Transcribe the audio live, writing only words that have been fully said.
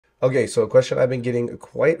Okay, so a question I've been getting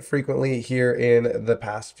quite frequently here in the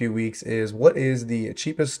past few weeks is what is the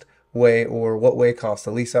cheapest way or what way costs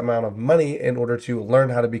the least amount of money in order to learn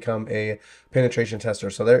how to become a penetration tester?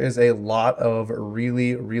 So there is a lot of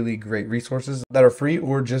really, really great resources that are free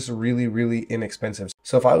or just really, really inexpensive.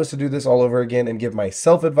 So if I was to do this all over again and give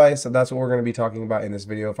myself advice, that's what we're going to be talking about in this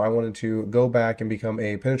video. If I wanted to go back and become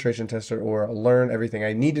a penetration tester or learn everything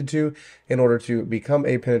I needed to in order to become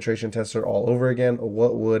a penetration tester all over again,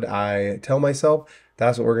 what would I tell myself?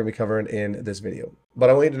 That's what we're going to be covering in this video. But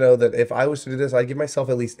I want you to know that if I was to do this, I'd give myself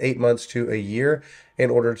at least 8 months to a year in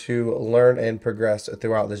order to learn and progress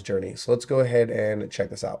throughout this journey. So let's go ahead and check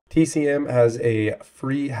this out. TCM has a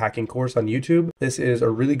free hacking course on YouTube. This is a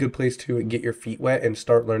really good place to get your feet wet and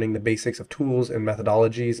start learning the basics of tools and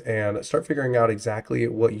methodologies and start figuring out exactly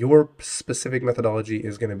what your specific methodology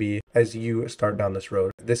is going to be as you start down this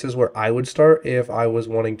road. This is where I would start if I was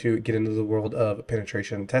wanting to get into the world of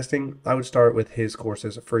penetration testing. I would start with his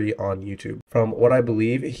courses free on YouTube. From what I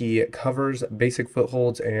believe, he covers basic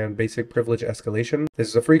footholds and basic privilege escalation. This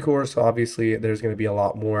is a free course, so obviously there's going to be a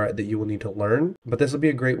lot more that you will need to learn, but this will be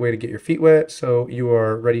a great way to get your feet wet so you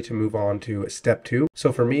are ready to move on to step 2.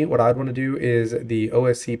 So for me, what I'd want to do is the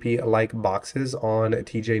OSCP like boxes on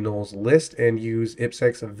TJ Knowles' list and use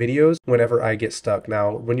Ippsec's videos whenever I get stuck.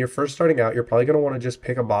 Now, when you're first starting out, you're probably going to want to just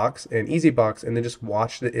pick a box, an easy box, and then just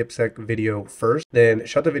watch the Ippsec video first, then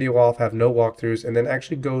shut the video off, have no walkthroughs, and then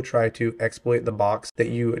actually go try to exploit the box that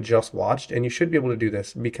you just watched. And you should be able to do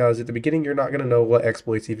this because at the beginning, you're not going to know what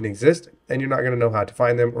exploits even exist, and you're not going to know how to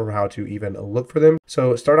find them or how to even look for them.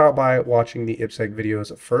 So start out by watching the Ippsec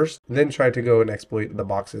videos first, then try to go and exploit the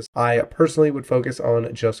boxes. I personally would focus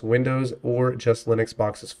on just Windows or just Linux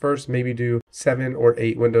boxes first, maybe do 7 or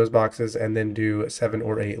 8 Windows boxes and then do 7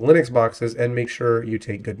 or 8 Linux boxes, and make sure you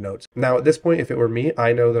take good notes. Now at this point, if it were me,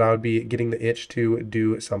 I know that I would be getting the itch to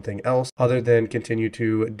do something else other than continue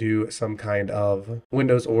to do some kind of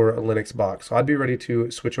Windows or Linux box. So I'd be ready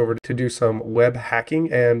to switch over to do some web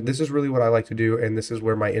hacking, and this is really what I like to do, and this is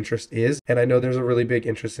where my interest is, and I know there's a really big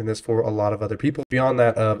interest in this for a lot of other people beyond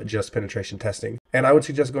that of just penetration testing. And I would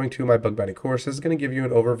suggest going to my bug bounty course. This is going to give you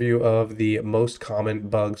an overview of the most common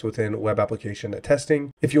bugs within web application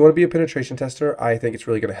testing. If you want to be a penetration tester, I think it's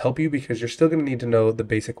really going to help you because you're still going to need to know the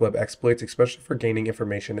basic web exploits, especially for gaining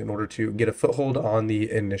information in order to get a foothold on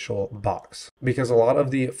the initial box. Because a lot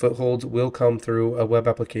of the footholds will come through a web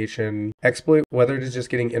application exploit, whether it is just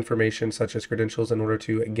getting information such as credentials in order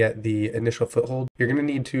to get the initial foothold. You're going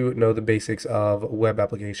to need to know the basics of web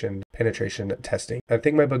application penetration testing. I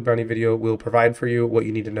think my bug bounty video will provide for you what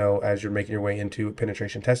you need to know as you're making your way into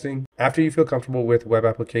penetration testing. After you feel comfortable with web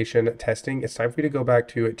application testing, it's time for you to go back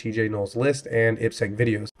to TJ Knowles' list and Ippsec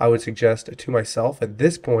videos. I would suggest to myself at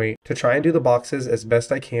this point to try and do the boxes as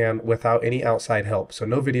best I can without any outside help. So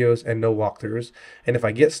no videos and no walkthroughs. And if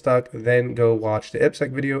I get stuck, then go watch the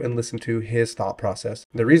Ippsec video and listen to his thought process.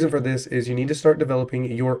 The reason for this is you need to start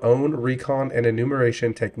developing your own recon and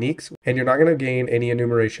enumeration techniques, and you're not going to gain any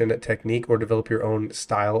enumeration technique or develop your own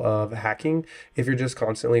style of hacking if you're just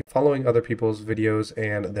constantly following other people's videos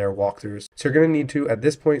and their walkthroughs. So you're going to need to, at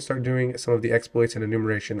this point, start doing some of the exploits and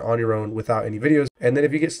enumeration on your own without any videos. And then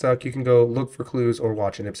if you get stuck, you can go look for clues or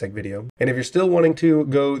watch an Ippsec video. And if you're still wanting to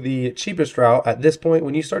go the cheapest route at this point,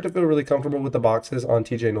 when you start to feel really comfortable with the boxes on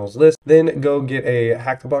TJ Knowles' list, then go get a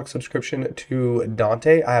Hack the Box subscription to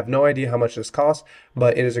Dante. I have no idea how much this costs,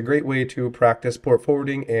 but it is a great way to practice port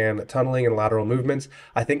forwarding and tunneling and lateral movements.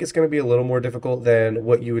 I think it's going to be a little more difficult than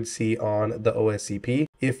what you would see on the OSCP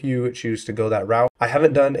if you choose to go that route. I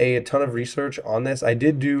haven't done a ton of research on this. I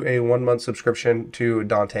did do a 1-month subscription to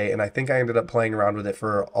Dante, and I think I ended up playing around with it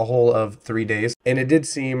for a whole of 3 days, and it did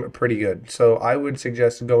seem pretty good. So I would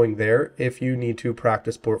suggest going there if you need to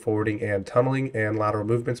practice port forwarding and tunneling and lateral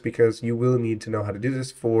movements, because you will need to know how to do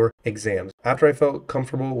this for exams. After I felt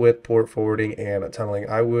comfortable with port forwarding and tunneling,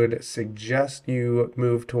 I would suggest you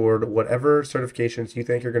move toward whatever certifications you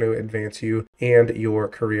think are going to advance you and your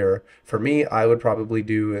career. For me, I would probably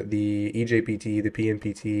do the EJPT, the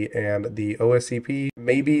PNPT, and the OSCP,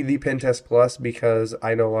 maybe the Pentest Plus, because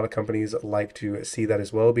I know a lot of companies like to see that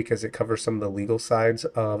as well because it covers some of the legal sides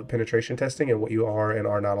of penetration testing and what you are and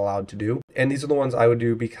are not allowed to do. And these are the ones I would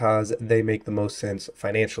do because they make the most sense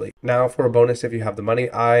financially. Now for a bonus, if you have the money,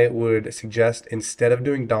 I would suggest instead of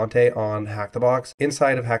doing Dante on Hack the Box,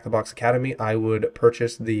 inside of Hack the Box Academy, I would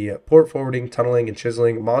purchase the port forwarding, tunneling, and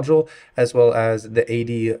chiseling module, as well as the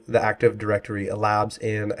AD, the Active Directory labs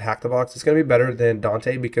in Hack the Box. It's going to be better than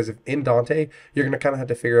Dante because if in Dante, you're going to kind of have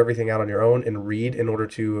to figure everything out on your own and read in order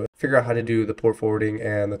to figure out how to do the port forwarding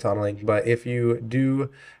and the tunneling. But if you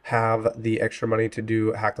do have the extra money to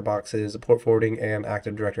do Hack the Boxes, port forwarding, and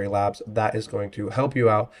Active Directory Labs, that is going to help you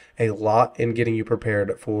out a lot in getting you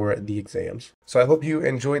prepared for the exams. So I hope you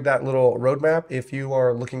enjoyed that little roadmap. If you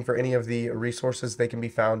are looking for any of the resources, they can be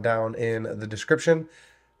found down in the description.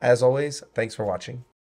 As always, thanks for watching.